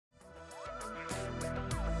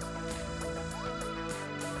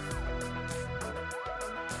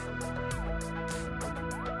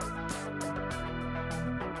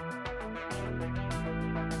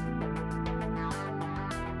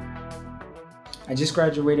I just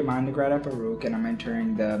graduated my undergrad at Baruch and I'm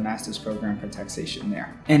entering the master's program for taxation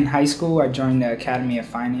there. In high school, I joined the Academy of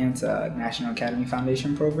Finance, a National Academy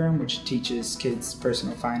Foundation program, which teaches kids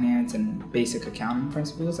personal finance and basic accounting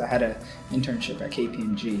principles. I had an internship at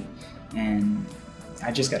KPMG and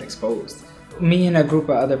I just got exposed. Me and a group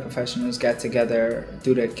of other professionals got together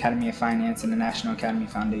through the Academy of Finance and the National Academy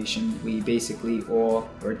Foundation. We basically all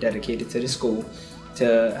were dedicated to the school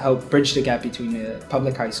to help bridge the gap between the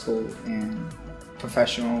public high school and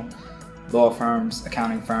professional law firms,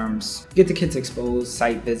 accounting firms. Get the kids exposed,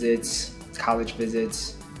 site visits, college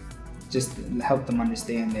visits, just help them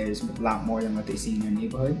understand there's a lot more than what they see in their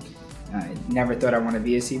neighborhood. I never thought I wanted to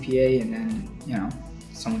be a CPA, and then,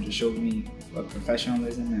 someone just showed me what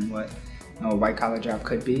professionalism and what a white collar job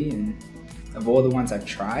could be, and of all the ones I've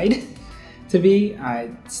tried to be,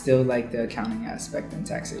 I still like the accounting aspect and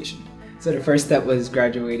taxation. So the first step was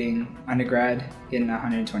graduating undergrad, getting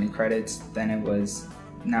 120 credits. Then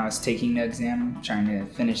now it's taking the exam, trying to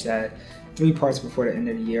finish that 3 parts before the end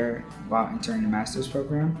of the year while entering the master's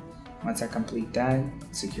program. Once I complete that,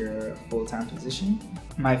 secure a full-time position.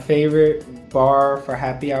 My favorite bar for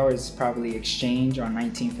happy hour is probably Exchange on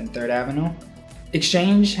 19th and 3rd Avenue.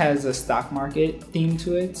 Exchange has a stock market theme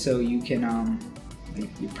to it, so you can,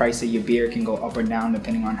 the price of your beer can go up or down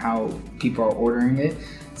depending on how people are ordering it.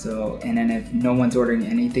 So, and then if no one's ordering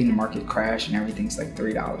anything, the market crash and everything's like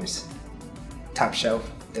 $3. Top shelf,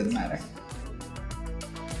 doesn't matter.